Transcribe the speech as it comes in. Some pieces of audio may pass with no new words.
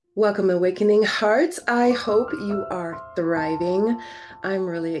Welcome, Awakening Hearts. I hope you are thriving. I'm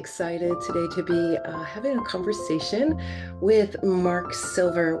really excited today to be having a conversation with Mark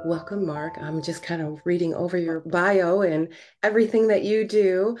Silver. Welcome, Mark. I'm just kind of reading over your bio and everything that you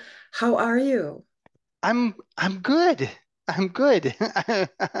do. How are you? I'm good. I'm good.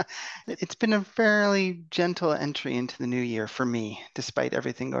 It's been a fairly gentle entry into the new year for me, despite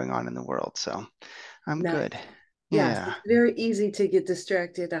everything going on in the world. So I'm Nice. good. Yes, Yeah. it's very easy to get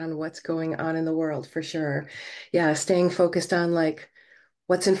distracted on what's going on in the world for sure. Yeah, staying focused on like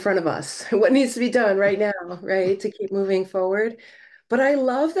what's in front of us, what needs to be done right now, right, to keep moving forward. But I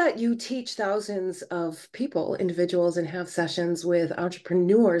love that you teach thousands of people, individuals, and have sessions with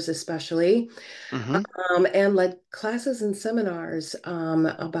entrepreneurs, especially, hmm and led classes and seminars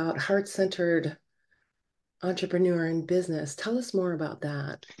about heart-centered entrepreneur and business. Tell us more about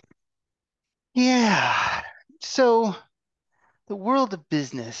that. Yeah. So the world of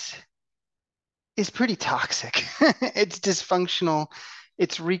business is pretty toxic. It's dysfunctional.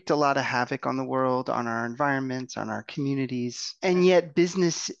 It's wreaked a lot of havoc on the world, on our environments, on our communities. And yet,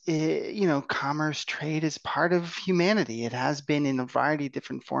 business, commerce, trade is part of humanity. It has been in a variety of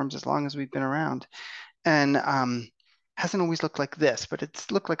different forms as long as we've been around. And hasn't always looked like this, but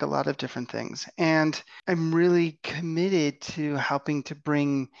it's looked like a lot of different things. And I'm really committed to helping to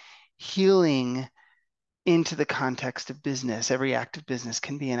bring healing into the context of business. Every act of business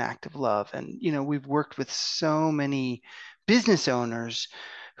can be an act of love. And, we've worked with so many business owners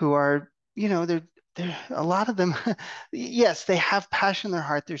who are, they're a lot of them, yes, they have passion in their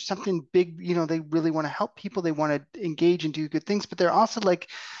heart. There's something big, they really want to help people. They want to engage and do good things, but they're also like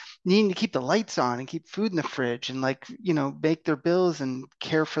needing to keep the lights on and keep food in the fridge and like, make their bills and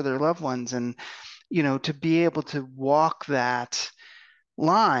care for their loved ones. And, to be able to walk that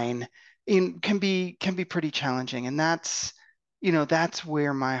line in can be pretty challenging. And that's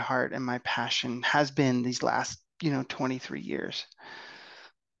where my heart and my passion has been these last 23 years.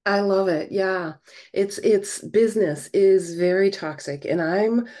 I love it. Yeah. It's business is very toxic and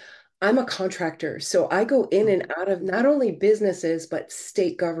I'm a contractor. So I go in and out of not only businesses but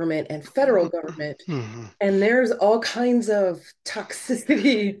state government and federal government. Mhm. And there's all kinds of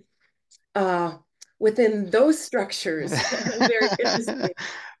toxicity uh within those structures. Very interesting.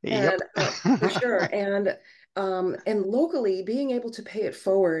 Yep. And for sure. And locally being able to pay it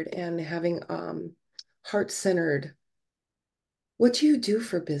forward and having heart-centered what do you do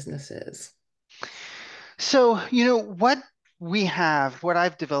for businesses? So, what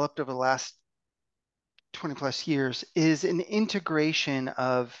I've developed over the last 20 plus years is an integration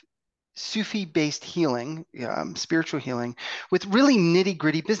of Sufi based healing, spiritual healing, with really nitty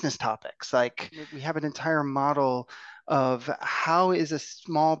gritty business topics. Like we have an entire model of how is a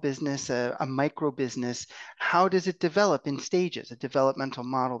small business, a micro business, how does it develop in stages, a developmental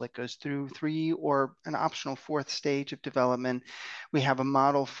model that goes through three or an optional fourth stage of development. We have a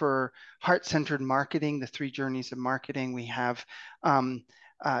model for heart centered marketing, the three journeys of marketing. We have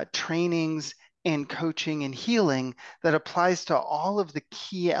trainings and coaching and healing that applies to all of the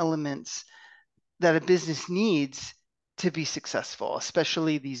key elements that a business needs to be successful,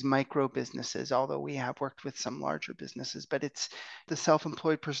 especially these micro businesses, although we have worked with some larger businesses, but it's the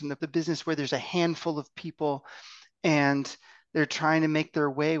self-employed person, the business where there's a handful of people and they're trying to make their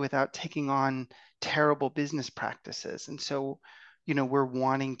way without taking on terrible business practices. And so, we're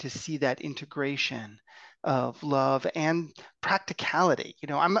wanting to see that integration of love and practicality.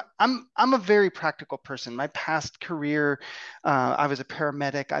 I'm a very practical person. My past career, I was a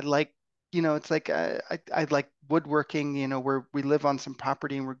paramedic. I like, it's like I like woodworking. Where we live on some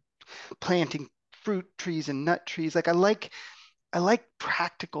property and we're planting fruit trees and nut trees. Like I like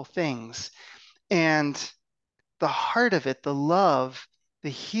practical things. And the heart of it, the love, the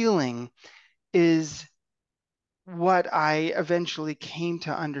healing is what I eventually came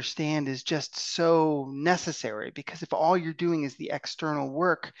to understand is just so necessary because if all you're doing is the external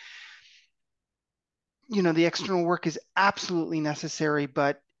work, the external work is absolutely necessary,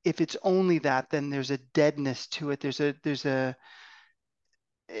 but if it's only that, then there's a deadness to it.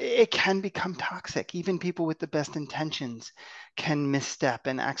 It can become toxic. Even people with the best intentions can misstep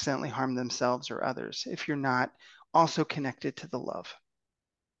and accidentally harm themselves or others if you're not also connected to the love.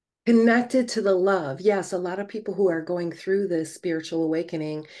 Connected to the love. Yes, a lot of people who are going through this spiritual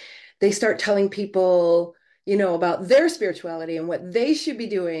awakening, they start telling people, about their spirituality and what they should be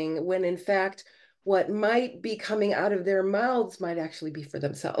doing when in fact what might be coming out of their mouths might actually be for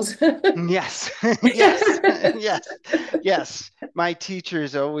themselves. Yes, yes, yes, yes. My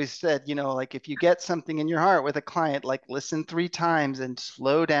teachers always said, like if you get something in your heart with a client, like listen 3 times and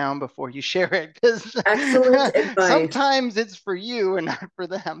slow down before you share it, because Excellent advice. sometimes it's for you and not for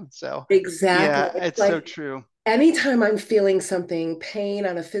them. So, Exactly. yeah, It's it's so like true. anytime I'm feeling something, pain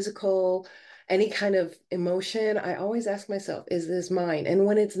on a physical, any kind of emotion, I always ask myself, is this mine? And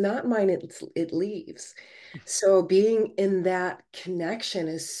when it's not mine, it leaves. So being in that connection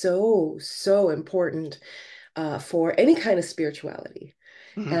is so, so important for any kind of spirituality.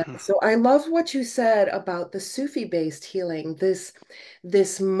 And Mhm. so I love what you said about the Sufi-based healing,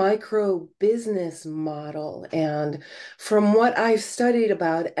 this micro business model. And from what I've studied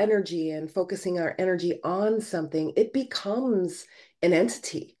about energy and focusing our energy on something, it becomes an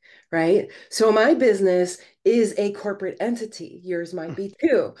entity, right? So my business is a corporate entity. Yours might be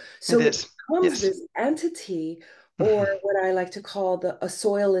too. It So it is. becomes Yes. this entity, or Mhm. what I like to call a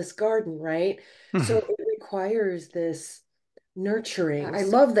soilless garden, right? So Mhm. it requires this nurturing. I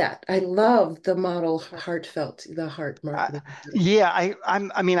love that. I love the model heartfelt, the heart Uh, marketing. yeah,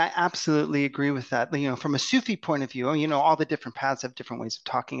 I mean, I absolutely agree with that. From a Sufi point of view, all the different paths have different ways of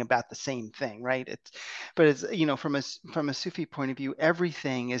talking about the same thing, right? But it's, from a Sufi point of view,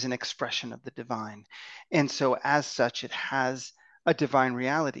 everything is an expression of the divine, and so as such, it has a divine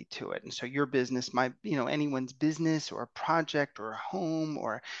reality to it. And so your business might, anyone's business or a project or a home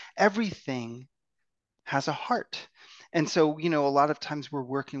or everything has a heart. And so, a lot of times we're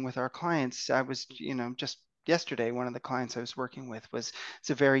working with our clients. I was, just yesterday, one of the clients I was working with was, it's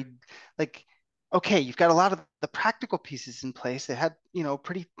a very like, okay, you've got a lot of the practical pieces in place. They had, a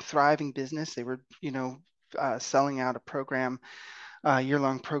pretty thriving business. They were, selling out a program, a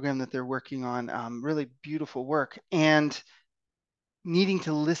year-long program that they're working on, really beautiful work. And needing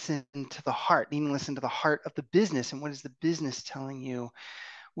to listen to the heart, needing to listen to the heart of the business. And what is the business telling you?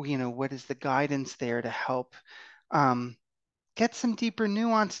 What is the guidance there to help um, get some deeper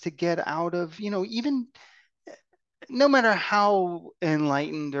nuance to get out of, even no matter how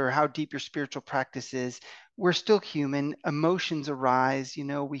enlightened or how deep your spiritual practice is, we're still human. Emotions arise,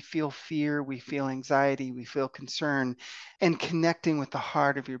 we feel fear, we feel anxiety, we feel concern, and connecting with the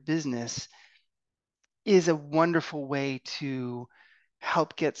heart of your business is a wonderful way to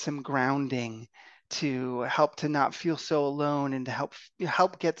help get some grounding, to help to not feel so alone, and to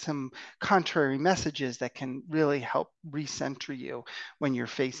help get some contrary messages that can really help recenter you when you're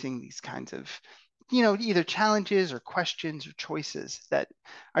facing these kinds of, either challenges or questions or choices that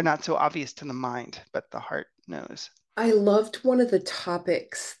are not so obvious to the mind, but the heart knows. I loved one of the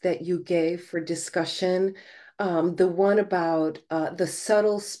topics that you gave for discussion, the one about the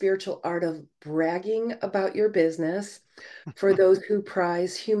subtle spiritual art of bragging about your business for those who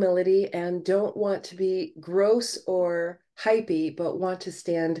prize humility and don't want to be gross or hypey, but want to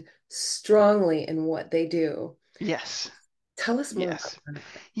stand strongly in what they do. Yes, Tell us more about yes, that.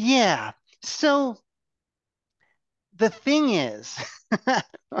 yeah. So the thing is,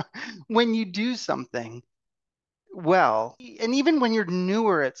 when you do something well, and even when you're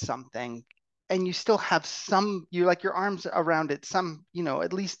newer at something and you still have some, you like your arms around it, some,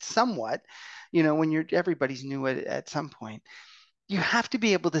 at least somewhat, when you're everybody's new at some point, you have to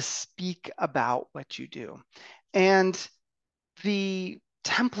be able to speak about what you do. And the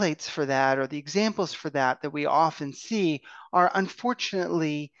templates for that or the examples for that we often see are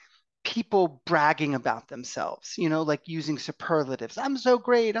unfortunately people bragging about themselves, like using superlatives. I'm so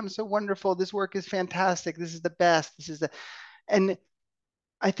great. I'm so wonderful. This work is fantastic. This is the best. And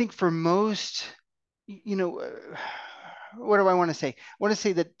I think for most, you know, what do I want to say? I want to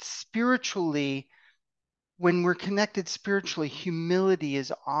say that spiritually, when we're connected spiritually, humility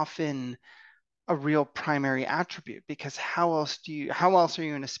is often a real primary attribute, because how else are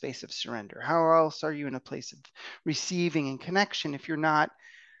you in a space of surrender? How else are you in a place of receiving and connection if you're not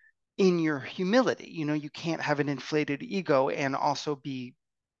in your humility? You can't have an inflated ego and also be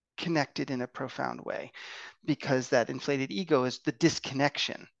connected in a profound way, because that inflated ego is the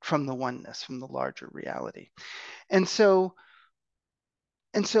disconnection from the oneness, from the larger reality. And so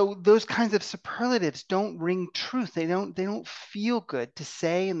those kinds of superlatives don't ring truth. They don't feel good to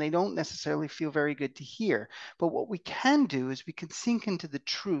say, and they don't necessarily feel very good to hear. But what we can do is we can sink into the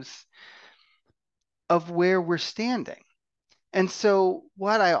truth of where we're standing. And so,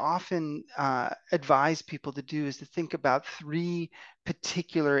 what I often advise people to do is to think about 3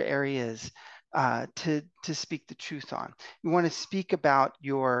 particular areas to speak the truth on. You want to speak about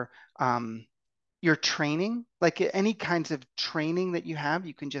your training, like any kinds of training that you have.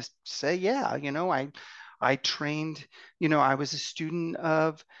 You can just say, yeah, I trained, I was a student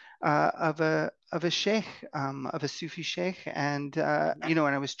of of a sheikh, of a Sufi sheikh, and and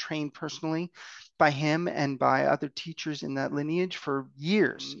I was trained personally by him and by other teachers in that lineage for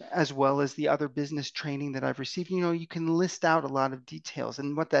years, as well as the other business training that I've received. You can list out a lot of details,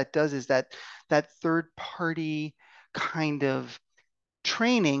 and what that does is that third party kind of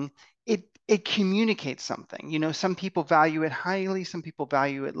training, it communicates something. Some people value it highly, some people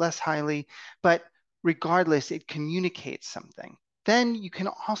value it less highly, but regardless, it communicates something. Then you can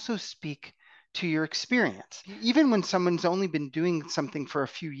also speak to your experience. Even when someone's only been doing something for a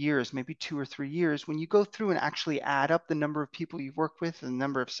few years, maybe 2 or 3 years, when you go through and actually add up the number of people you've worked with and the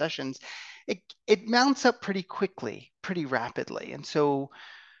number of sessions, it mounts up pretty quickly, pretty rapidly. And so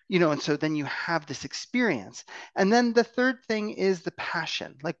then you have this experience. And then the third thing is the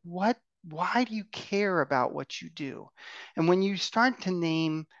passion. Like, why do you care about what you do? And when you start to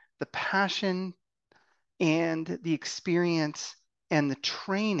name the passion and the experience and the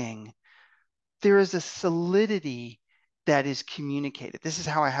training, there is a solidity that is communicated. This is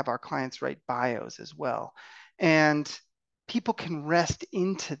how I have our clients write bios as well. And people can rest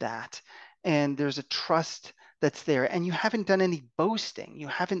into that. And there's a trust that's there. And you haven't done any boasting. You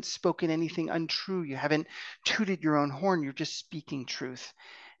haven't spoken anything untrue. You haven't tooted your own horn. You're just speaking truth.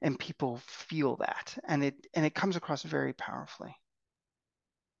 And people feel that. And it comes across very powerfully.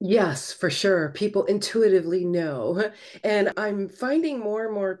 Yes, for sure. People intuitively know. And I'm finding more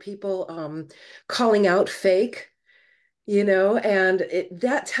and more people calling out fake, and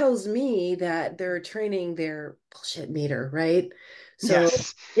that tells me that they're training their bullshit meter, right? So,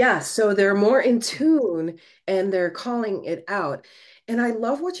 Yes. yeah, so they're more in tune and they're calling it out. And I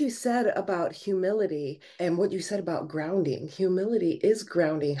love what you said about humility and what you said about grounding. Humility is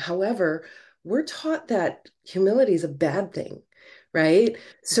grounding. However, we're taught that humility is a bad thing, right?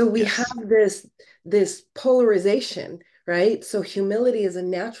 So we have Yes. this polarization, right? So humility is a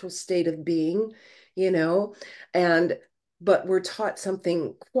natural state of being, you know, and but we're taught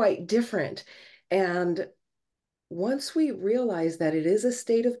something quite different. And once we realize that it is a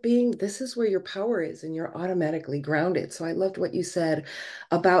state of being, this is where your power is, and you're automatically grounded. So I loved what you said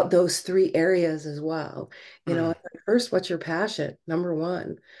about those three areas as well. Mm, First, what's your passion? Number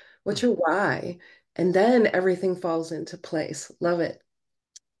one, what's mm. your why? And then everything falls into place. Love it.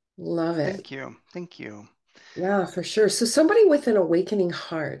 Love it. Thank you. Thank you. Yeah, for sure. So somebody with an awakening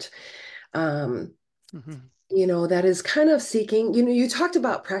heart, um, Mhm. that is kind of seeking, you talked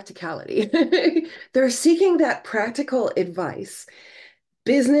about practicality. They're seeking that practical advice.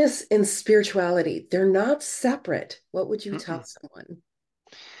 Business and spirituality, they're not separate. What would you tell Mm-mm. someone?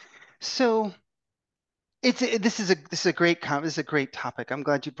 So this is a great topic. I'm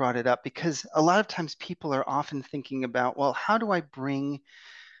glad you brought it up because a lot of times people are often thinking about, well, how do I bring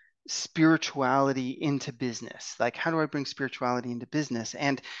spirituality into business? Like, how do I bring spirituality into business?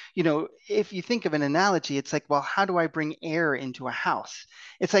 And, if you think of an analogy, it's like, well, how do I bring air into a house?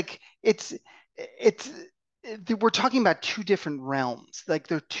 It's like, it's, we're talking about two different realms. Like,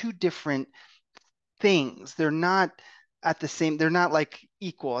 they're two different things. They're not at the same, they're not like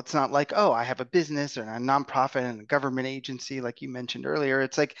equal. It's not like, oh, I have a business or a nonprofit and a government agency, like you mentioned earlier.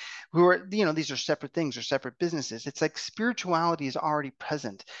 It's like these are separate things or separate businesses. It's like spirituality is already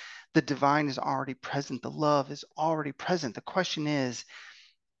present. The divine is already present. The love is already present. The question is,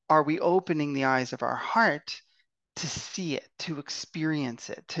 are we opening the eyes of our heart to see it, to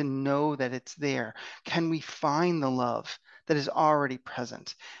experience it, to know that it's there? Can we find the love that is already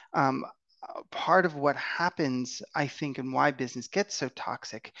present? Um, Part of what happens, I think, and why business gets so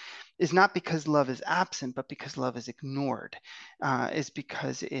toxic is not because love is absent, but because love is ignored, is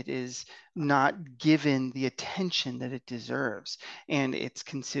because it is not given the attention that it deserves. And it's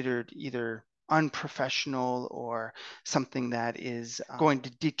considered either unprofessional or something that is going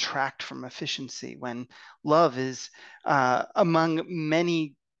to detract from efficiency when love is among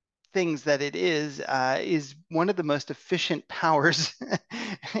many things that it is one of the most efficient powers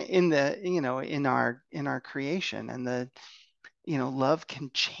in the in our creation. And love can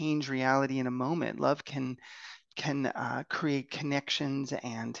change reality in a moment. Love can create connections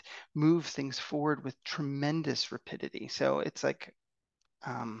and move things forward with tremendous rapidity. So it's like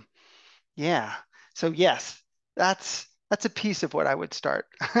um yeah. So yes, that's a piece of what I would start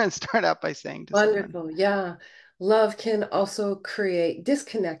out by saying to someone. Wonderful. Yeah. Love can also create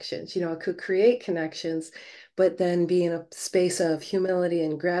disconnections. It could create connections, but then be in a space of humility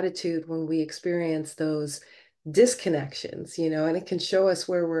and gratitude when we experience those disconnections, and it can show us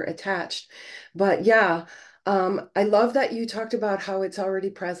where we're attached. But yeah, I love that you talked about how it's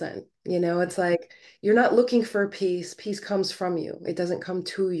already present. It's like you're not looking for peace. Peace comes from you. It doesn't come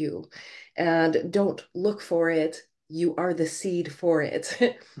to you. And don't look for it. you are the seed for it.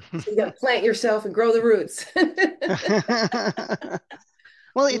 So you got to plant yourself and grow the roots.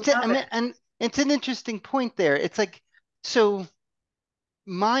 Well, I Love mean, it. and it's an interesting point there. It's like, so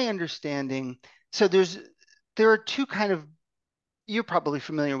my understanding, so there are two kind of, you're probably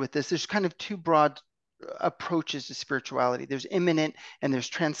familiar with this. There's kind of two broad approaches to spirituality. There's immanent and there's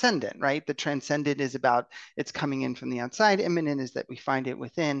transcendent, right? The transcendent is about it's coming in from the outside. Immanent is that we find it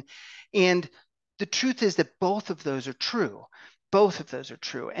within. And the truth is that both of those are true. Both of those are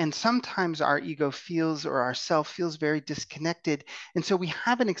true. And sometimes our ego feels or our self feels very disconnected. And so we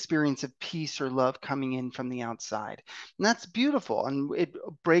have an experience of peace or love coming in from the outside. And that's beautiful. And it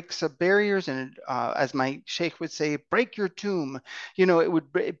breaks barriers. And as my sheikh would say, break your tomb.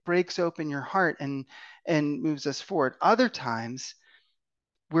 It breaks open your heart and moves us forward. Other times,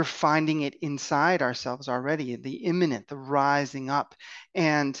 we're finding it inside ourselves already, the imminent, the rising up.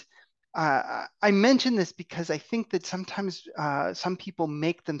 And I mention this because I think that sometimes some people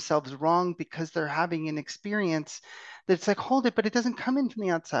make themselves wrong because they're having an experience that's like, hold it, but it doesn't come in from the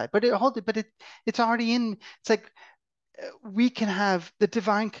outside. Hold it, but it's already in. It's like we can have the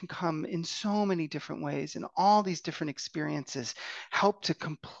divine can come in so many different ways, and all these different experiences help to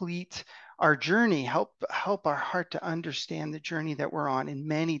complete our journey, help our heart to understand the journey that we're on in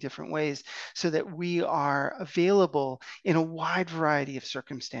many different ways, so that we are available in a wide variety of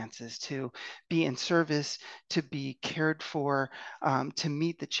circumstances to be in service, to be cared for, to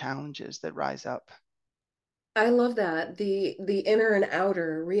meet the challenges that rise up. I love that. The inner and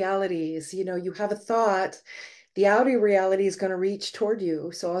outer realities, you have a thought, the outer reality is going to reach toward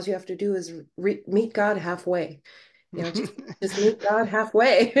you. So all you have to do is meet God halfway. Just meet God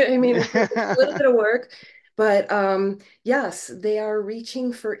halfway. I mean, it's a little bit of work, but yes, they are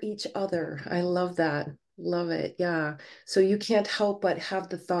reaching for each other. I love that. Love it. Yeah. So you can't help but have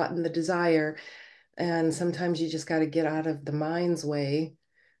the thought and the desire, and sometimes you just got to get out of the mind's way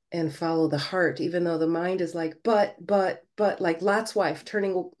and follow the heart, even though the mind is like, but, like Lot's wife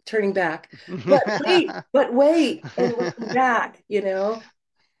turning back. But wait, and looking back.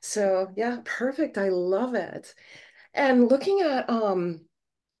 So yeah, perfect. I love it. And looking at all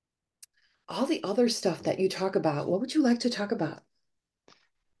the other stuff that you talk about, what would you like to talk about?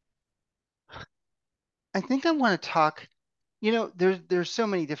 I think I want to talk, there's so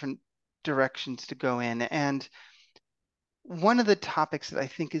many different directions to go in. And one of the topics that I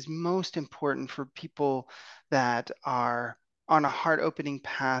think is most important for people that are on a heart opening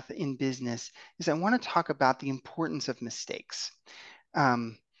path in business is I want to talk about the importance of mistakes.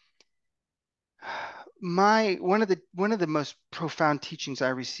 Um, my one of the most profound teachings I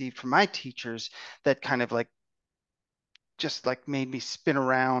received from my teachers that kind of like just like made me spin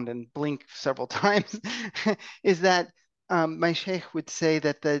around and blink several times is that my sheikh would say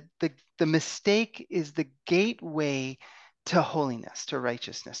that the mistake is the gateway to holiness, to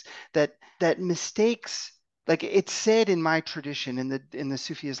righteousness. That mistakes, like it's said in my tradition, in the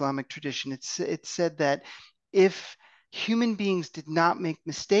Sufi Islamic tradition, it's said that if human beings did not make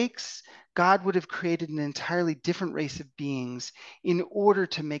mistakes, God would have created an entirely different race of beings in order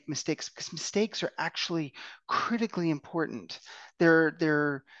to make mistakes, because mistakes are actually critically important.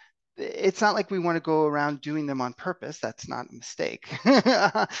 They're it's not like we want to go around doing them on purpose. That's not a mistake.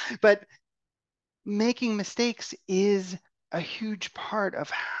 But making mistakes is a huge part of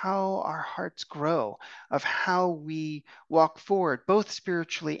how our hearts grow, of how we walk forward, both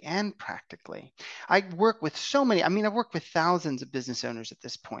spiritually and practically. I work with so many, I mean, I've worked with thousands of business owners at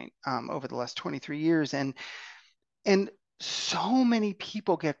this point over the last 23 years. And so many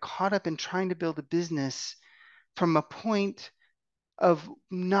people get caught up in trying to build a business from a point of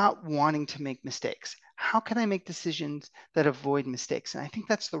not wanting to make mistakes. How can I make decisions that avoid mistakes? And I think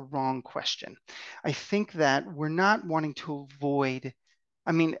that's the wrong question. I think that we're not wanting to avoid,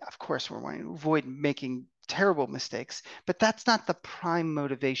 I mean, of course, we're wanting to avoid making terrible mistakes, but that's not the prime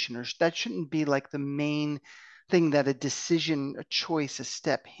motivation, or that shouldn't be like the main thing that a decision, a choice, a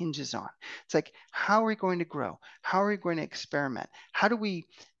step hinges on. It's like, how are we going to grow? How are we going to experiment? How do we,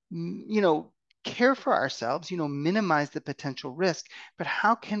 care for ourselves, minimize the potential risk, but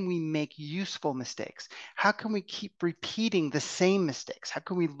how can we make useful mistakes? How can we keep repeating the same mistakes? How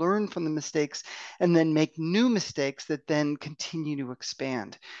can we learn from the mistakes and then make new mistakes that then continue to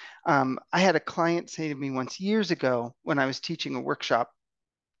expand? I had a client say to me once years ago when I was teaching a workshop,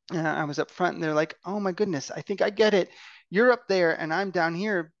 I was up front and they're like, oh my goodness, I think I get it. You're up there and I'm down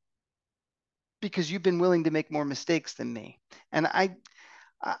here because you've been willing to make more mistakes than me. And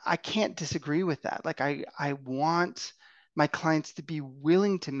I can't disagree with that. Like I want my clients to be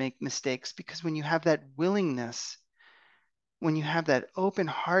willing to make mistakes, because when you have that willingness, when you have that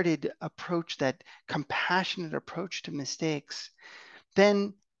open-hearted approach, that compassionate approach to mistakes,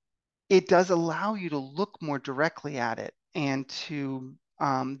 then it does allow you to look more directly at it and to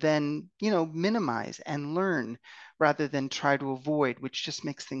then, minimize and learn rather than try to avoid, which just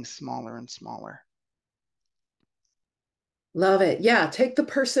makes things smaller and smaller. Love it. Yeah, take the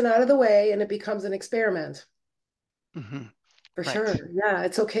person out of the way and it becomes an experiment. Hmm. For Right. sure. Yeah,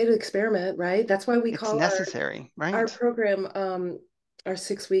 it's okay to experiment, right? That's why we It's call necessary, our right? program, our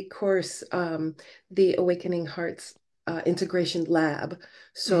 6 week course, the Awakening Hearts Integration Lab.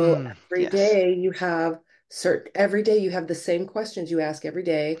 So every Yes. day you have every day you have the same questions you ask every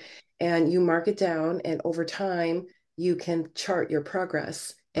day, and you mark it down, and over time you can chart your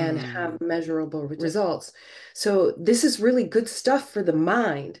progress and have Mm, measurable results. So this is really good stuff for the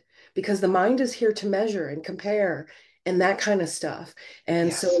mind because the mind is here to measure and compare and that kind of stuff.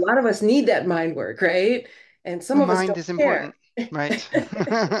 And so a yes. lot of us need that mind work, right? And The some of us mind don't is care. important, right?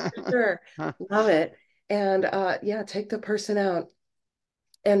 For sure. Love it. And yeah, take the person out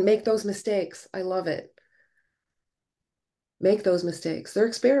and make those mistakes. I love it. Make those mistakes. They're Mm,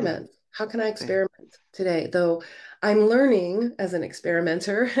 experiments. How can I they- experiment today? Though I'm learning as an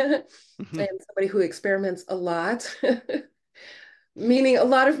experimenter mhm. and somebody who experiments a lot, meaning a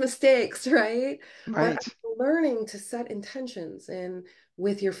lot of mistakes, right? But Right. I'm learning to set intentions, and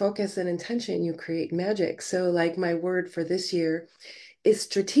with your focus and intention, you create magic. So, like my word for this year is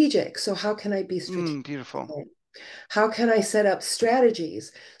strategic. So, how can I be strategic? Beautiful. How can I set up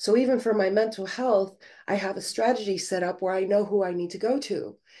strategies? So even for my mental health, I have a strategy set up where I know who I need to go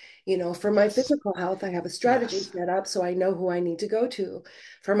to. For my Yes. physical health, I have a strategy Yes. set up so I know who I need to go to.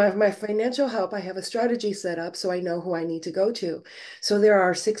 For my financial health, I have a strategy set up so I know who I need to go to. So there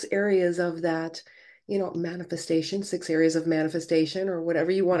are 6 areas of that, manifestation, 6 areas of manifestation, or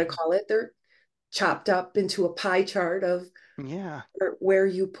whatever you want to Mhm. call it. They're chopped up into a pie chart of Yeah. where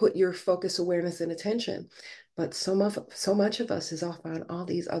you put your focus, awareness, and attention. But so much of us is off on all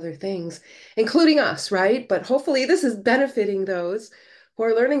these other things, including us, right? But hopefully this is benefiting those who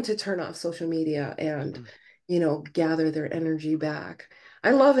are learning to turn off social media and, Mhm. gather their energy back.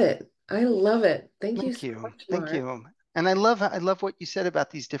 I love it. I love it. Thank you Thank so you. much, Thank Mark. you. And I love what you said about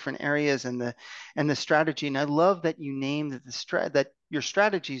these different areas and the strategy. And I love that you named that your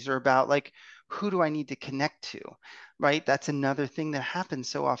strategies are about, like, who do I need to connect to? Right? That's another thing that happens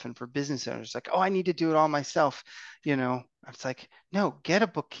so often for business owners. Like, oh, I need to do it all myself. It's like, no, get a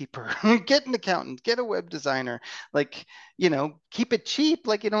bookkeeper, get an accountant, get a web designer. Like, keep it cheap.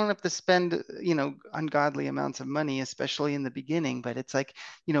 Like, you don't have to spend, ungodly amounts of money, especially in the beginning. But it's like,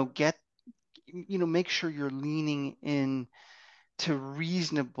 get make sure you're leaning in to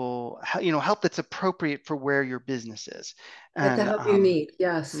reasonable, help that's appropriate for where your business is. Get the And help you need.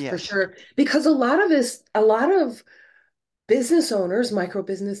 Yes, for yes, sure. Because a lot of business owners, micro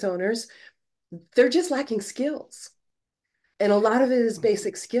business owners, they're just lacking skills. And a lot of it is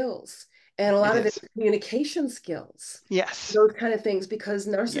basic skills, and a it lot of it is. is communication skills, Yes, those kind of things, because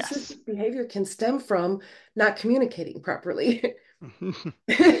yes, narcissistic behavior can stem from not communicating properly.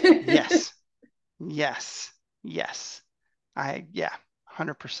 yes, yes, yes. Yeah,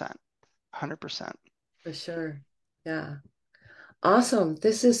 100%, 100%. For sure. Yeah. Awesome.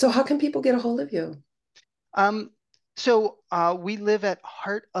 So how can people get a hold of you? Um, so we live at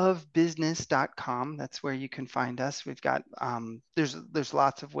heartofbusiness.com. That's where you can find us. We've got there's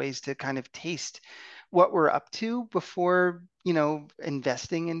lots of ways to kind of taste what we're up to before,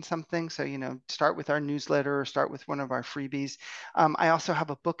 investing in something. So, start with our newsletter or start with one of our freebies. I also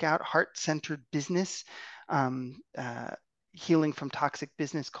have a book out, Heart Centered Business. Um, uh, Healing from toxic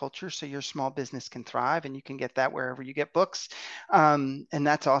business culture so your small business can thrive, and you can get that wherever you get books. And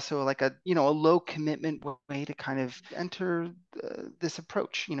that's also like a low commitment way to kind of enter this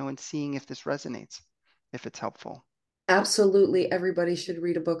approach, and seeing if this resonates, if it's helpful. Absolutely. Everybody should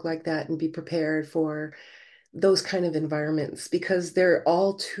read a book like that and be prepared for those kind of environments because they're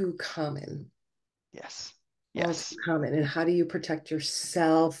all too common. Yes. All too Yes. common. And how do you protect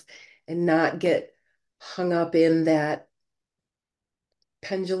yourself and not get hung up in that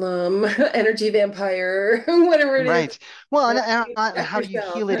pendulum, energy vampire, whatever it is, Right. Well, and, right? and, and Protect how do you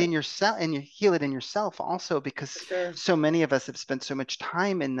yourself heal it in yourself? And you heal it in yourself also, for because sure. so many of us have spent so much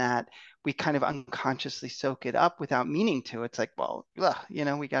time in that we kind of unconsciously soak it up without meaning to. It's like, well, ugh, And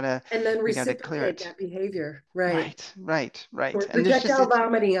then we gotta clear reciprocate it. that behavior, right? Right, right, right. Or And there's just projectile it's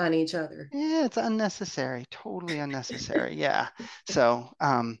vomiting on each other. yeah, it's unnecessary, totally unnecessary. Yeah. So,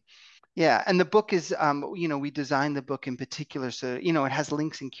 Yeah, and the book is, we designed the book in particular so, it has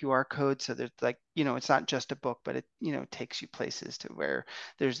links and QR codes. So there's like, it's not just a book, but it, takes you places to where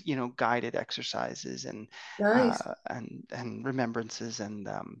there's, guided exercises Nice. and remembrances and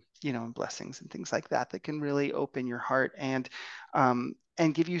blessings and things like that that can really open your heart and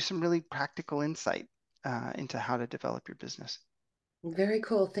give you some really practical insight into how to develop your business. Very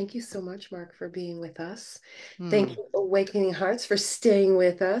cool. Thank you so much, Mark, for being with us. Thank Hmm. you, Awakening Hearts, for staying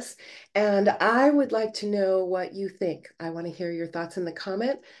with us. And I would like to know what you think. I want to hear your thoughts in the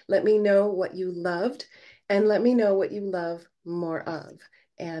comment. Let me know what you loved and let me know what you love more of.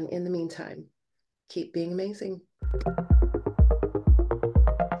 And in the meantime, keep being amazing.